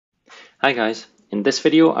Hi guys, in this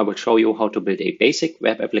video I will show you how to build a basic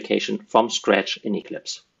web application from scratch in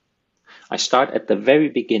Eclipse. I start at the very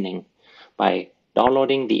beginning by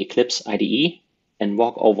downloading the Eclipse IDE and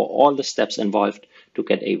walk over all the steps involved to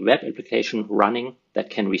get a web application running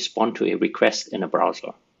that can respond to a request in a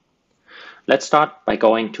browser. Let's start by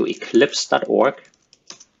going to eclipse.org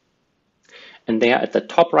and there at the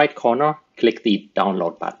top right corner click the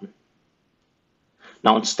download button.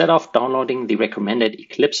 Now, instead of downloading the recommended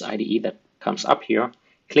Eclipse IDE that comes up here,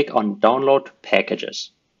 click on Download Packages.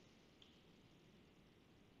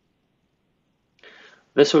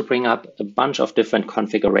 This will bring up a bunch of different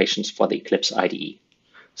configurations for the Eclipse IDE.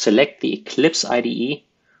 Select the Eclipse IDE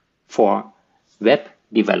for web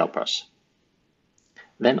developers.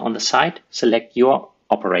 Then on the side, select your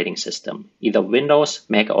operating system, either Windows,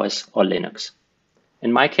 Mac OS, or Linux.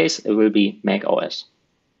 In my case, it will be Mac OS.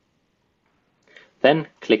 Then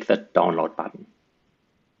click the download button.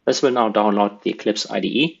 This will now download the Eclipse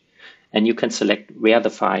IDE and you can select where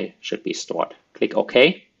the file should be stored. Click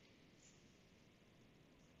OK.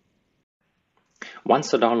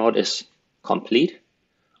 Once the download is complete,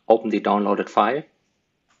 open the downloaded file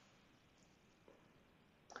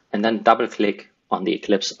and then double click on the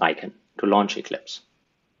Eclipse icon to launch Eclipse.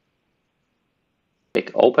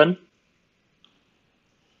 Click Open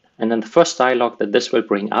and then the first dialog that this will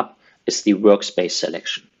bring up is the workspace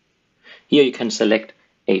selection. Here you can select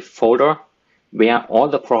a folder where all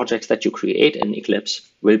the projects that you create in Eclipse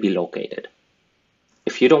will be located.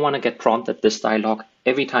 If you don't want to get prompted this dialog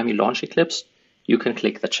every time you launch Eclipse, you can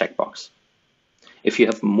click the checkbox. If you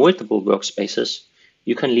have multiple workspaces,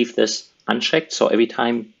 you can leave this unchecked, so every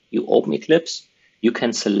time you open Eclipse, you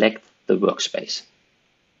can select the workspace.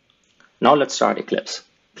 Now let's start Eclipse.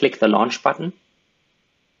 Click the Launch button.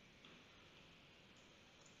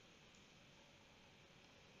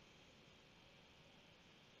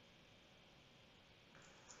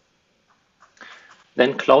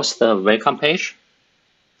 Then close the welcome page.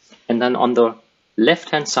 And then on the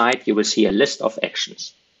left-hand side, you will see a list of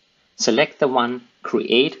actions. Select the one,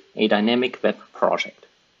 Create a Dynamic Web Project.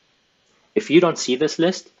 If you don't see this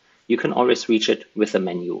list, you can always reach it with the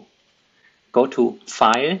menu. Go to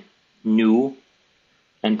File, New,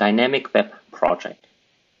 and Dynamic Web Project.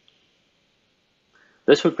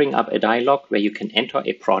 This will bring up a dialog where you can enter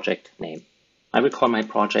a project name. I will call my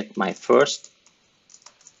project my first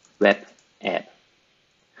web app.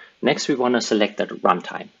 Next, we want to select the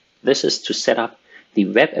runtime. This is to set up the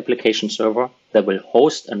web application server that will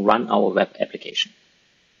host and run our web application.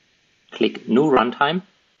 Click New Runtime,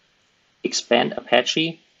 expand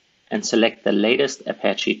Apache, and select the latest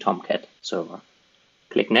Apache Tomcat server.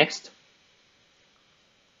 Click Next.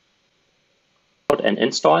 Download and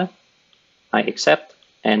install. I accept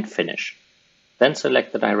and finish. Then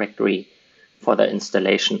select the directory for the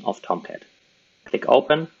installation of Tomcat. Click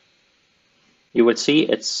Open. You will see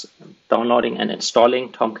it's downloading and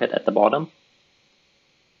installing Tomcat at the bottom.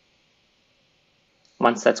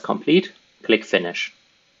 Once that's complete, click Finish.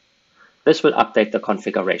 This will update the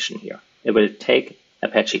configuration here. It will take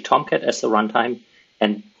Apache Tomcat as the runtime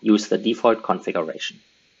and use the default configuration.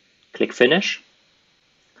 Click Finish.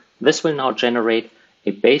 This will now generate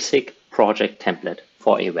a basic project template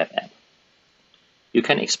for a web app. You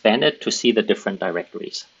can expand it to see the different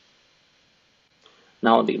directories.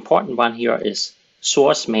 Now the important one here is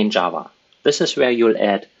source main Java. This is where you'll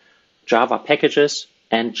add Java packages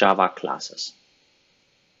and Java classes.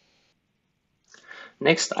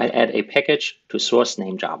 Next, I'll add a package to source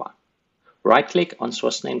name Java. Right-click on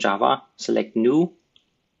source name Java, select New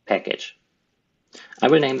Package. I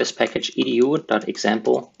will name this package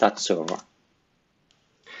edu.example.server.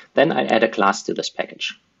 Then I'll add a class to this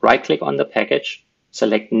package. Right-click on the package,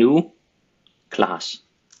 select New Class.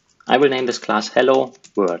 I will name this class Hello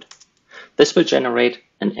World. This will generate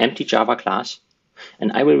an empty Java class,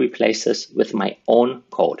 and I will replace this with my own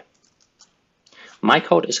code. My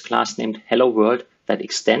code is a class named Hello World that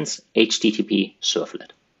extends HTTP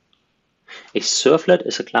Servlet. A servlet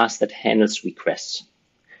is a class that handles requests.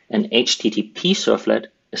 An HTTP servlet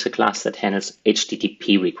is a class that handles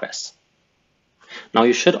HTTP requests. Now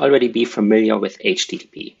you should already be familiar with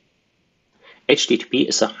HTTP. HTTP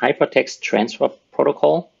is a hypertext transfer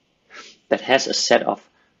protocol that has a set of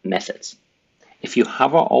methods. If you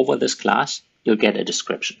hover over this class, you'll get a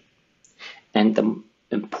description. And the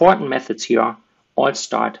important methods here all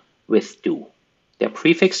start with do. They're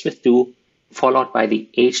prefixed with do, followed by the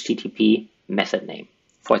HTTP method name.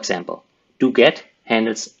 For example, doGet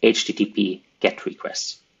handles HTTP GET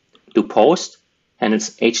requests. doPost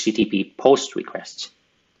handles HTTP POST requests.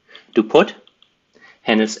 doPut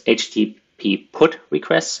handles HTTP PUT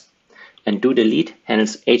requests. and do delete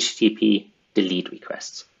handles HTTP delete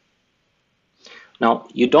requests. Now,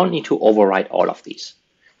 you don't need to override all of these.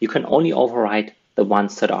 You can only override the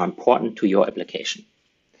ones that are important to your application.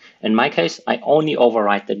 In my case, I only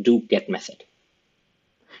override the do-get method.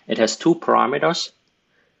 It has two parameters.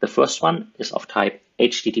 The first one is of type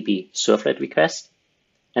HTTP servlet request,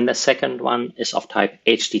 and the second one is of type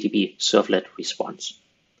HTTP servlet response.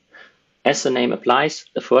 As the name applies,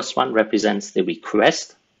 the first one represents the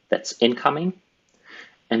request that's incoming,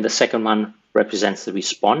 and the second one represents the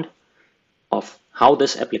response of how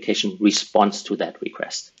this application responds to that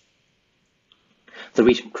request. The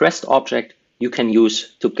request object you can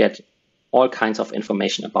use to get all kinds of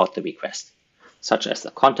information about the request, such as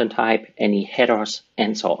the content type, any headers,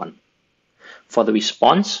 and so on. For the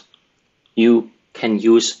response, you can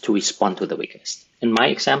use to respond to the request. In my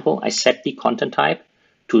example, I set the content type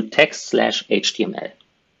to text/HTML.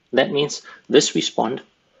 That means this response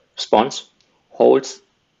holds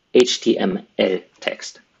HTML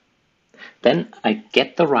text. Then I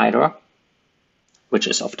get the writer, which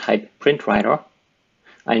is of type print writer.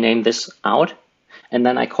 I name this out, and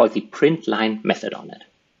then I call the print line method on it.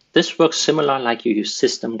 This works similar like you use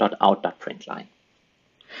system.out.println.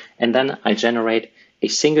 And then I generate a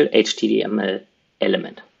single HTML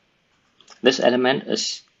element. This element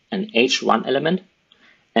is an H1 element,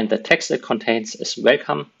 and the text it contains is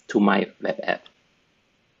welcome to my web app.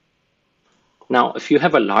 Now, if you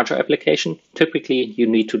have a larger application, typically you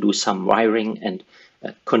need to do some wiring and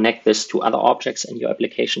connect this to other objects in your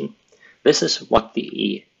application. This is what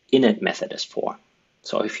the init method is for.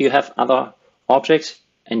 So if you have other objects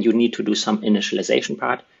and you need to do some initialization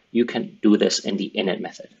part, you can do this in the init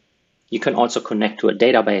method. You can also connect to a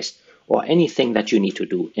database or anything that you need to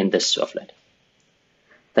do in this servlet.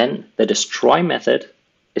 Then the destroy method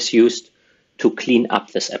is used to clean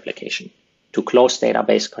up this application, to close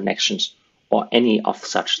database connections or any of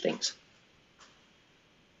such things.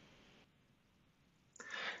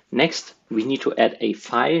 Next, we need to add a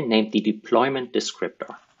file named the deployment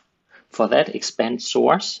descriptor. For that, expand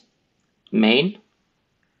source, main,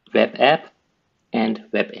 web app, and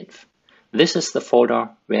webinf. This is the folder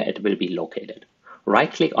where it will be located.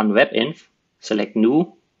 Right-click on webinf, select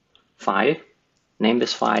new file, name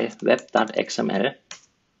this file web.xml.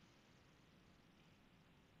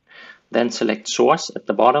 Then select source at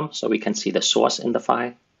the bottom so we can see the source in the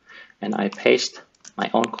file, and I paste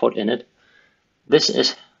my own code in it.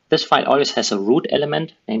 This file always has a root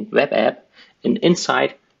element named web app, and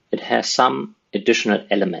inside it has some additional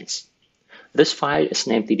elements. This file is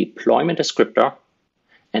named the deployment descriptor,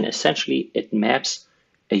 and essentially it maps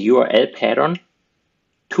a URL pattern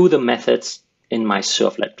to the methods in my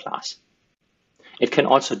servlet class. It can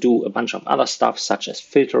also do a bunch of other stuff such as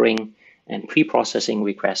filtering and pre-processing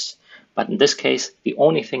requests, but in this case the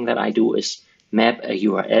only thing that I do is map a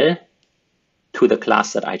URL to the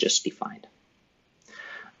class that I just defined.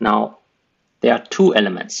 Now there are two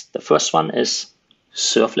elements. The first one is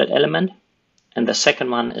Servlet Element, and the second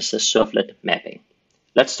one is the servlet mapping.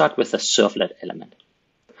 Let's start with the servlet element.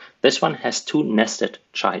 This one has two nested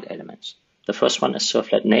child elements. The first one is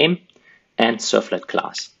servlet name and servlet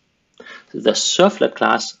class. The servlet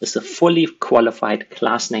class is the fully qualified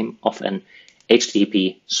class name of an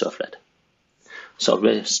HTTP servlet. So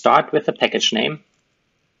we'll start with the package name,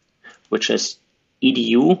 which is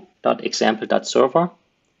edu.example.server,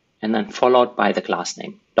 and then followed by the class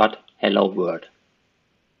name, .hello world.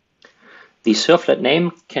 The servlet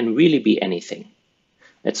name can really be anything.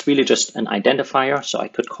 It's really just an identifier, so I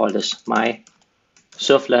could call this my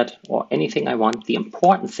servlet or anything I want. The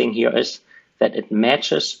important thing here is that it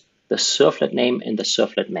matches the servlet name in the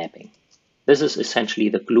servlet mapping. This is essentially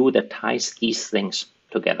the glue that ties these things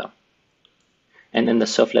together. And in the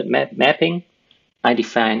servlet mapping, I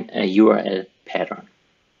define a URL pattern.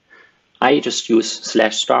 I just use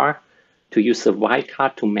 /* to use the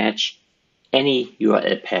wildcard to match any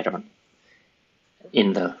URL pattern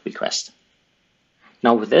in the request.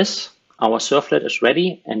 Now with this, our servlet is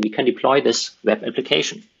ready and we can deploy this web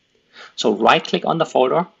application. So right-click on the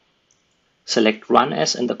folder, select Run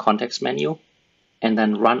As in the context menu, and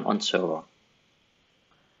then Run on Server.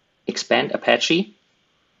 Expand Apache,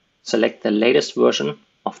 select the latest version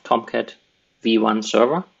of Tomcat v1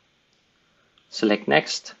 Server, select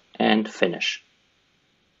Next, and Finish.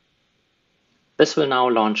 This will now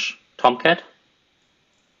launch Tomcat,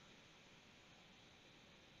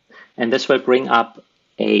 and this will bring up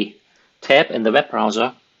a tab in the web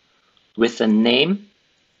browser with the name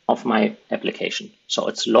of my application. So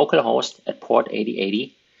it's localhost at port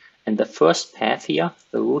 8080, and the first path here,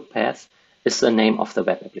 the root path, is the name of the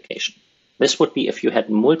web application. This would be if you had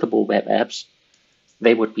multiple web apps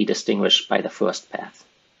they would be distinguished by the first path.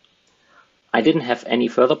 I didn't have any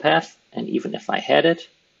further path, and even if I had it,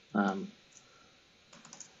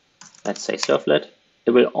 let's say servlet,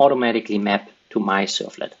 it will automatically map to my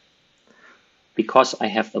servlet because I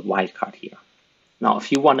have the wildcard here. Now,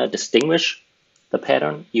 if you want to distinguish the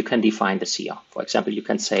pattern, you can define this here. For example, you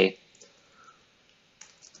can say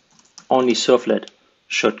only servlet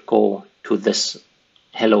should go to this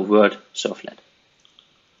hello world servlet.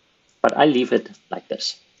 But I leave it like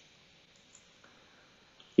this.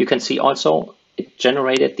 You can see also it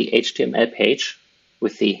generated the HTML page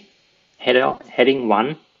with the heading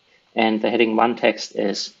 1, and the heading 1 text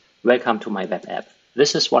is welcome to my web app.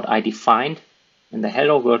 This is what I defined in the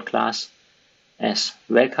hello world class as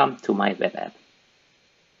welcome to my web app.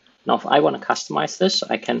 Now, if I want to customize this,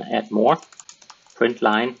 I can add more. Print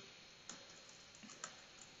line.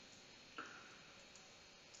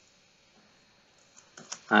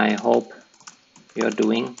 I hope you're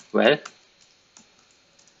doing well.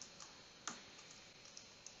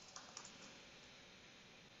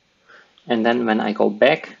 And then when I go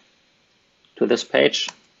back to this page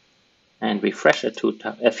and refresh it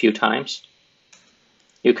a few times,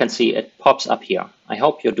 you can see it pops up here. I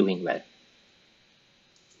hope you're doing well.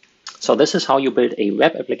 So this is how you build a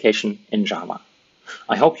web application in Java.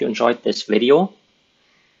 I hope you enjoyed this video.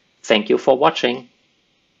 Thank you for watching.